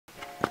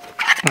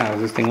Now,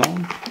 is this thing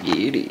on? Yeah,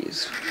 it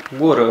is.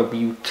 What up,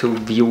 YouTube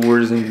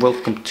viewers, and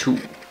welcome to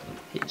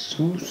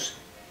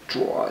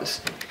JesusDrawz.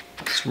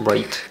 That's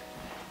right.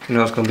 You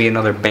know it's gonna be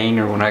another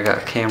banger when I got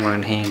a camera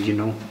in hand, you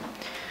know.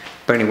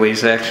 But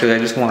anyways, actually, I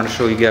just wanted to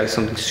show you guys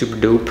something super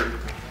dope.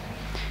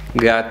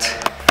 Got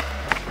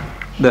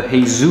the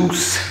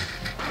Jesus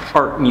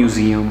Art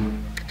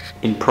Museum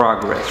in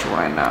progress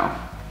right now.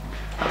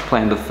 I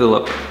plan to fill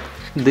up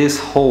this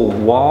whole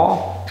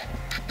wall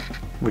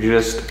with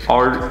just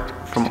art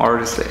from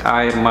artists that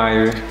I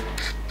admire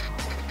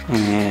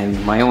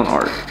and my own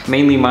art.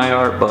 Mainly my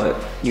art, but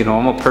you know,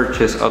 I'm gonna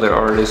purchase other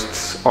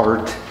artists'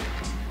 art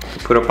to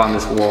put up on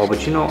this wall.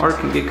 But you know, art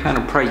can get kind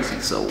of pricey,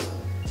 so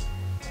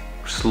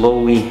we're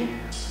slowly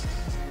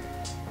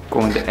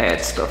going to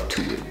add stuff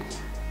to it.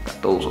 Got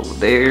those over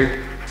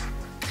there.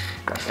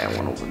 Got that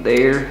one over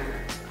there.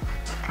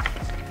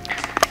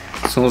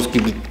 So it's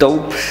gonna be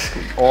dope, it's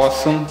gonna be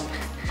awesome.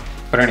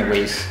 But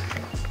anyways,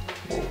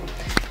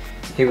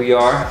 here we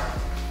are.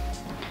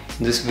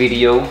 In this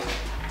video, I'm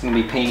gonna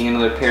be painting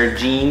another pair of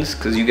jeans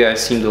because you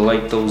guys seem to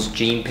like those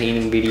jean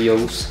painting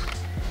videos.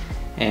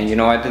 And you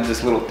know, I did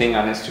this little thing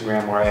on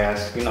Instagram where I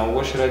asked, you know,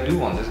 what should I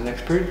do on this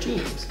next pair of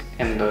jeans?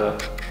 And well,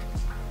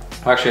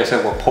 actually I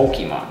said, what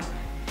Pokemon?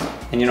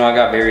 And you know, I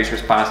got various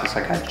responses.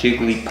 I got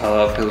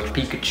Jigglypuff, it was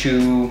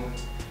Pikachu,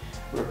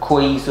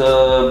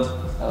 Rayquaza,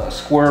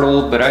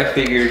 Squirtle, but I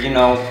figured, you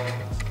know,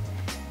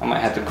 I might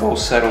have to go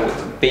settle with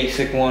a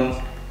basic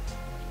one.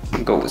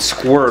 Go with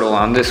Squirtle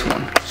on this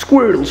one.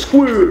 Squirtle,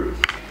 Squirtle.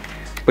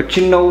 But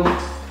you know,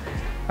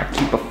 I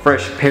keep a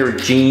fresh pair of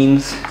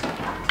jeans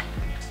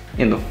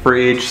in the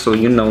fridge, so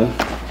you know,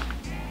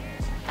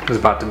 it's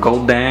about to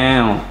go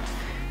down.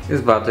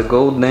 It's about to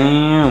go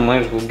down.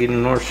 Might as well get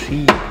in our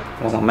seat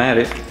while I'm at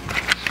it.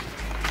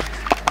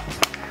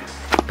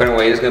 But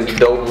anyway, it's gonna be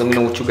dope. Let me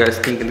know what you guys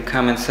think in the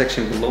comment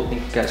section below.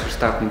 Thank you guys for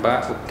stopping by.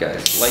 Hope you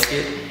guys like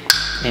it.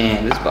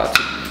 And it's about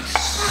to be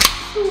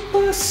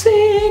super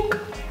sick.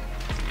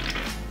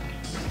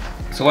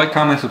 So like,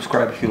 comment,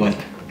 subscribe if you like.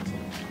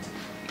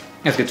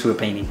 Let's get to the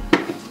painting.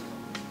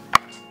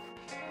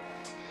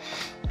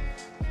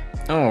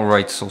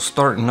 Alright, so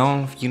starting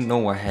off, you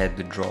know I had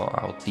to draw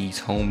out these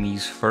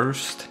homies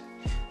first.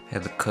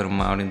 Had to cut them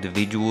out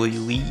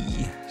individually.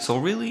 So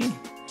really,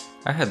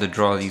 I had to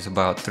draw these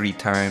about 3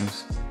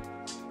 times.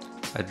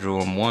 I drew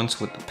them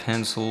once with the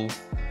pencil,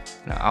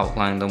 and I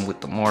outlined them with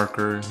the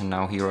marker, and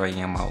now here I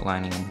am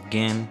outlining them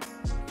again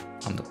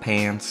on the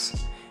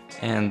pants.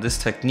 And this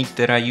technique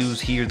that I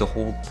use here, the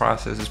whole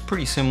process is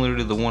pretty similar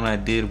to the one I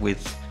did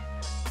with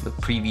the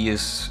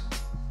previous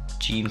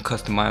jean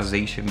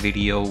customization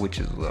video, which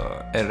is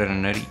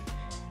Eddy.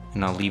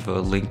 And I'll leave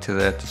a link to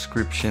that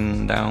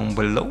description down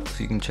below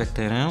so you can check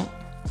that out.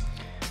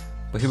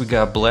 But here we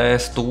got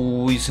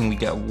Blastoise, and we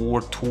got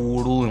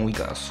Wartortle, and we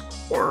got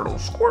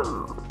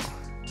Squirtle.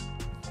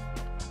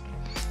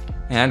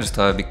 And I just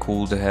thought it'd be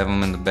cool to have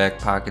them in the back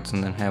pockets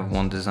and then have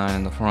one design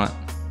in the front.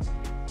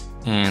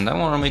 And I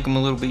want to make them a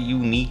little bit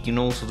unique, you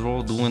know, so they're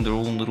all doing their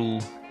own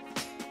little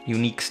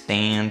unique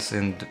stance.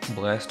 And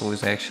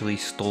Blastoise actually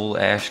stole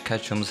Ash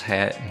Ketchum's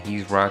hat, and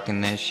he's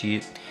rocking that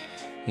shit.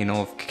 You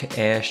know, if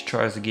Ash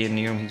tries to get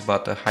near him, he's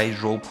about to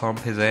hydro pump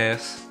his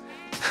ass.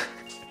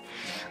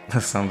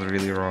 That sounds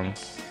really wrong,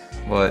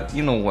 but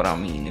you know what I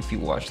mean if you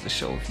watch the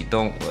show. If you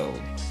don't, well,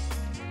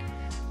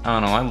 I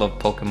don't know. I loved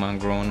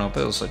Pokemon growing up.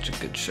 It was such a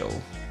good show.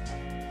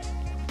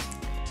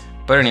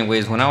 But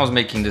anyways, when I was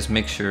making this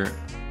mixture,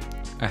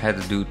 I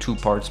had to do 2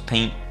 parts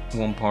paint,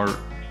 1 part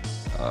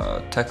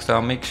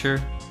textile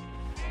mixture.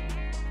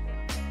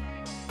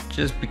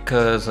 Just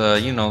because,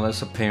 you know,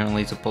 that's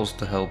apparently supposed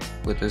to help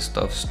with this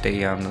stuff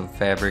stay on the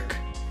fabric.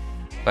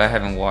 But I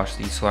haven't washed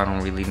these, so I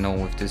don't really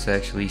know if this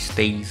actually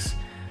stays.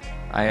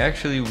 I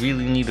actually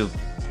really need to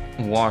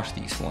wash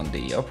these one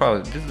day.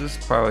 This is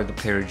probably the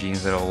pair of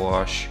jeans that I'll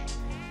wash.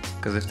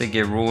 Because if they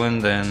get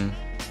ruined, then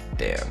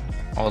damn,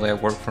 all that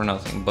work for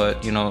nothing.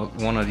 But you know,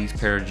 one of these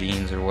pair of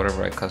jeans or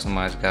whatever I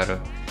customize gotta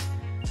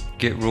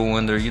get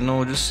ruined, or you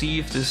know, just see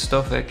if this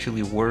stuff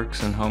actually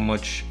works and how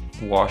much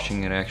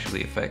washing it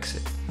actually affects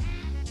it.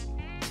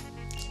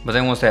 But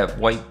then once that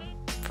white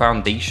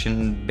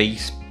foundation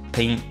base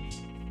paint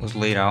was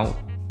laid out,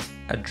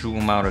 I drew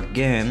them out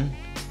again.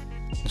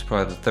 It's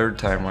probably the 3rd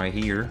time right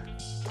here.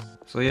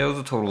 So yeah, it was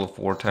a total of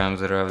 4 times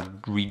that I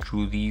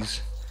redrew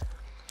these.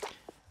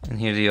 And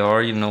here they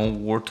are, you know,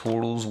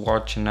 Wartortle's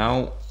watching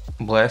out.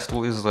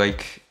 Blastoise is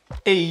like,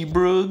 hey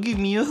bro, give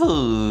me a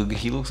hug.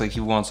 He looks like he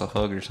wants a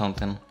hug or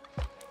something.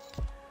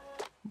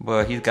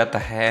 But he's got the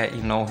hat,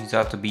 you know, he's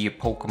out to be a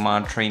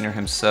Pokemon trainer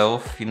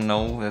himself, you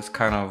know. That's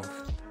kind of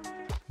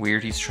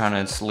weird. He's trying to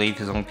enslave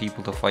his own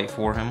people to fight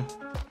for him.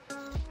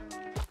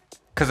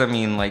 Cause I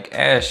mean, like,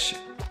 Ash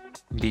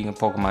being a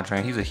Pokemon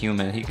trainer, he's a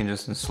human. He can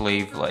just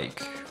enslave like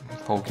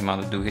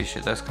Pokemon to do his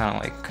shit. That's kind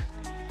of like,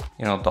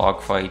 you know,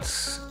 dog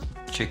fights,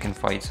 chicken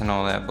fights and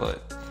all that.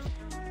 But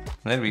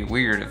that'd be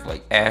weird if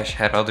like Ash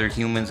had other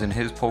humans in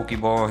his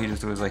Pokeball. He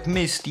just was like,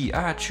 Misty,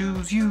 I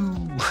choose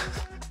you.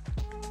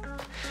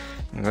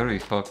 That'd be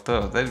fucked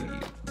up. That'd be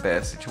a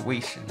bad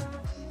situation.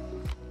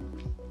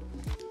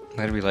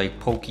 That'd be like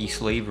pokey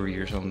slavery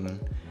or something.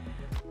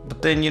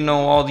 But then, you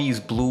know, all these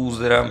blues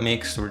that I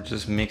mixed were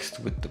just mixed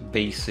with the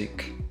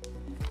basic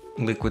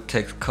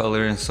Liquitex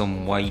color and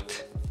some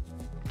white.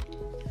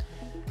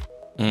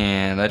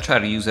 And I try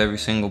to use every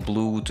single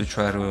blue to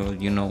try to,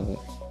 you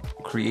know,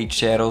 create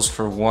shadows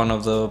for one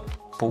of the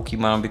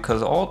Pokemon,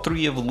 because all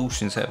three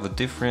evolutions have a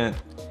different,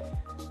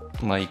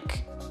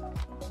 like,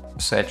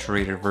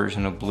 saturated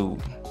version of blue.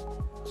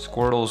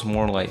 Squirtle's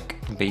more like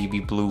baby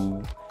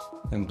blue,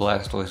 and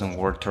Blastoise and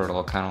Wartortle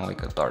are kind of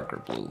like a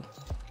darker blue.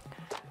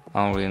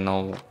 I don't really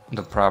know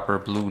the proper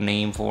blue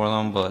name for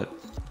them, but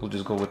we'll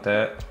just go with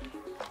that.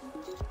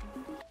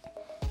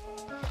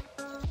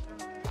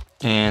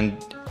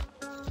 And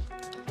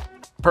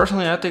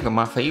personally, I think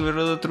my favorite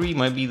of the three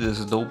might be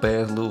this dope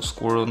ass little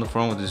Squirtle in the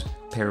front with this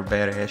pair of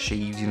badass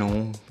shades, you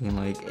know, being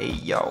like, hey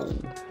yo,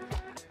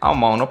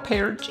 I'm on a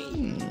pair of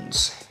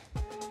jeans.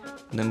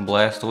 And then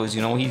Blastoise,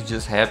 you know, he's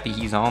just happy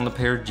he's on the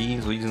pair of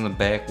jeans, so he's in the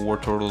back.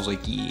 Wartortle's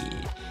like,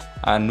 yeah,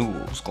 I knew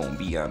I was gonna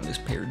be on this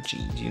pair of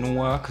jeans. You know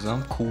why? Cause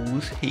I'm cool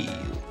as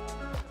hell.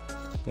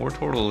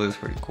 Wartortle is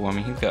pretty cool. I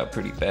mean, he's got a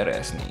pretty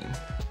badass name.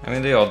 I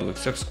mean, they all do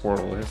except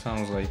Squirtle. It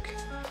sounds like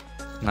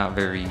not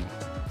very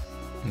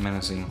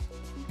menacing.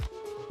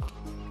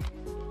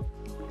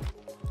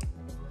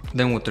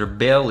 Then with their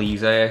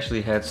bellies, I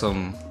actually had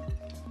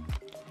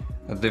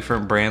a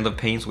different brand of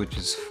paints, which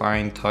is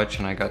Fine Touch,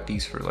 and I got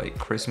these for like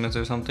Christmas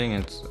or something.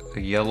 It's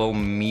a yellow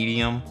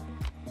medium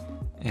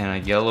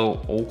and a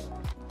yellow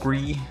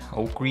ochre,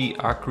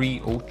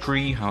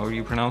 however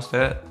you pronounce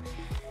that.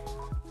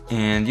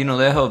 And you know,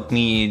 that helped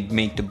me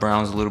make the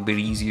browns a little bit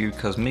easier,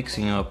 because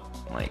mixing up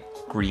like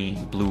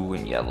green, blue,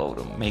 and yellow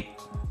to make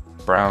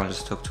brown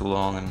just took too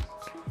long, and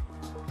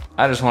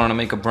I just wanted to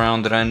make a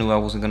brown that I knew I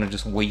wasn't gonna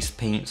just waste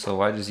paint,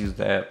 so I just used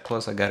that.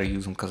 Plus I gotta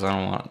use them because I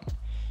don't want,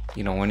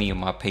 you know, any of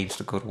my paints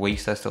to go to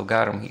waste. I still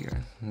got them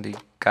here. They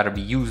gotta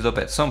be used up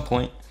at some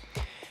point.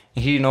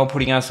 And here, you know,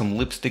 putting on some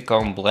lipstick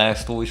on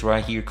Blastoise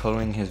right here,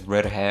 coloring his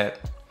red hat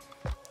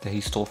that he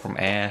stole from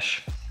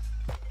Ash.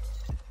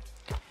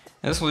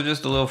 And this was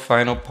just a little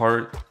final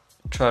part.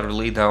 Try to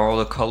lay down all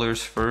the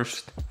colors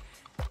first,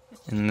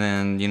 and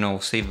then, you know,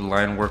 save the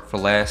line work for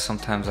last.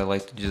 Sometimes I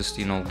like to just,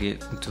 you know,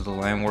 get into the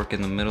line work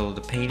in the middle of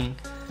the painting.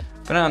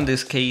 But in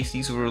this case,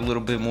 these were a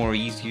little bit more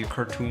easier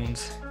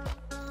cartoons.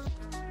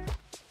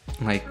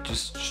 Like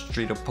just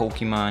straight up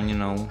Pokemon, you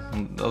know.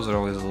 Those are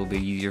always a little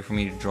bit easier for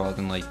me to draw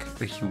than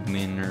like a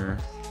human, or,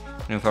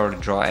 you know, if I were to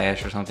draw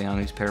Ash or something on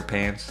these pair of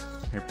pants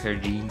or pair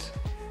of jeans.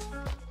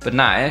 But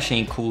nah, Ash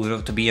ain't cool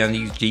enough to be on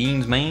these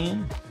jeans,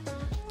 man.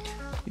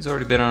 He's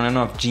already been on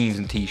enough jeans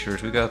and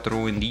t-shirts. We gotta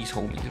throw in these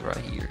homies right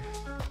here.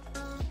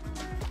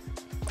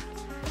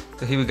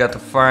 So here we got the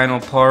final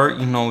part,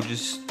 you know,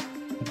 just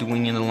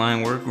doing in the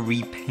line work,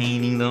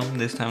 repainting them.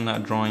 This time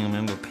not drawing them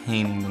in, but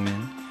painting them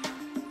in.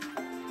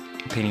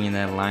 Painting in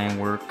that line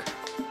work.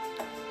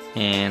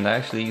 And I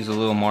actually use a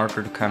little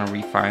marker to kind of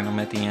refine them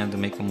at the end to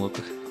make them look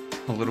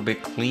a little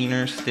bit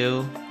cleaner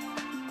still.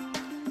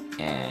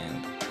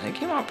 And it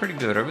came out pretty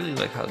good. I really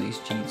like how these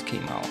jeans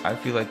came out. I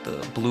feel like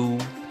the blue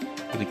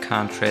really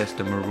contrasts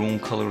the maroon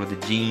color of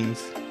the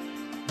jeans.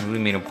 It really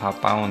made them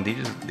pop out, and they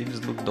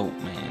just look dope,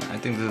 man. I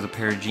think this is a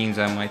pair of jeans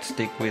I might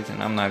stick with,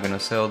 and I'm not gonna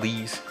sell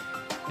these.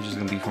 It's just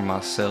gonna be for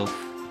myself.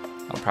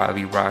 I'll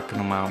probably be rocking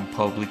them out in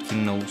public,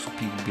 you know, so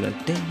people be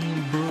like,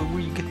 damn, bro,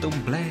 where you get them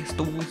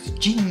Blastoise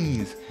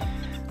jeans?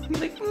 I'm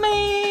like,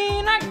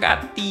 man, I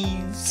got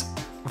these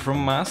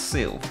from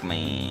myself,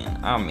 man.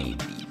 I made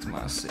these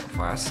myself.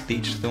 I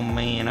stitched them,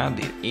 man. I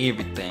did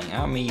everything.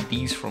 I made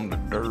these from the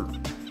dirt.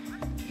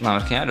 No,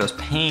 I just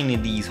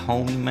painted these,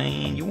 homie,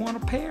 man. You want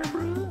a pair,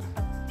 bro?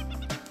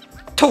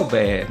 Too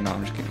bad. No,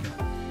 I'm just kidding.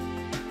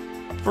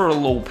 For a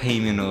low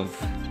payment of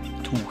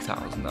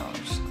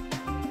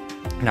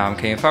 $2,000. No, I'm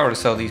kidding. If I were to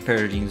sell these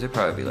pair of jeans, it'd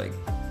probably be like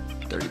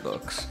 30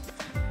 bucks.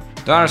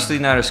 They're honestly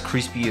not as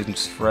crispy and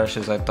as fresh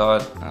as I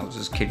thought. I was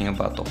just kidding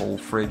about the whole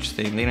fridge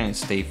thing. They didn't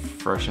stay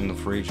fresh in the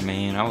fridge,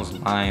 man. I was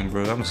lying,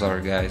 bro. I'm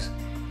sorry, guys.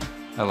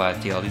 I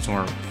lied to y'all. These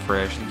weren't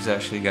fresh. These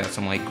actually got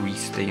some like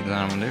grease stains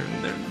on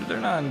them.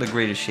 They're not in the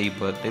greatest shape,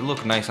 but they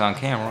look nice on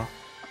camera,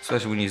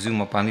 especially when you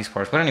zoom up on these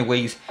parts. But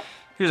anyways,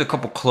 here's a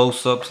couple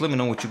close-ups. Let me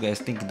know what you guys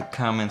think in the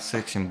comment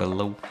section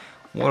below.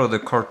 What other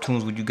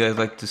cartoons would you guys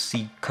like to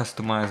see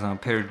customized on a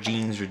pair of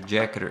jeans or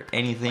jacket or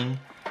anything?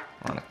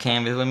 Or on a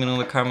canvas? Let me know in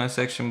the comment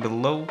section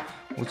below.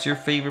 What's your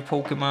favorite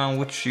Pokemon?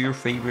 What's your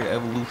favorite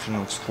evolution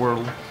of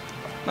Squirtle?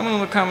 Let me know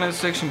in the comment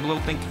section below.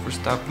 Thank you for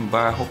stopping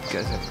by. I hope you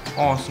guys have an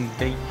awesome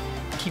day.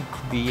 Keep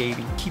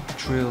creating, keep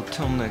it real.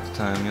 Till next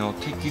time, y'all.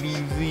 Take it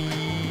easy.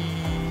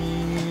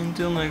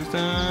 Until next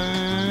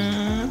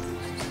time.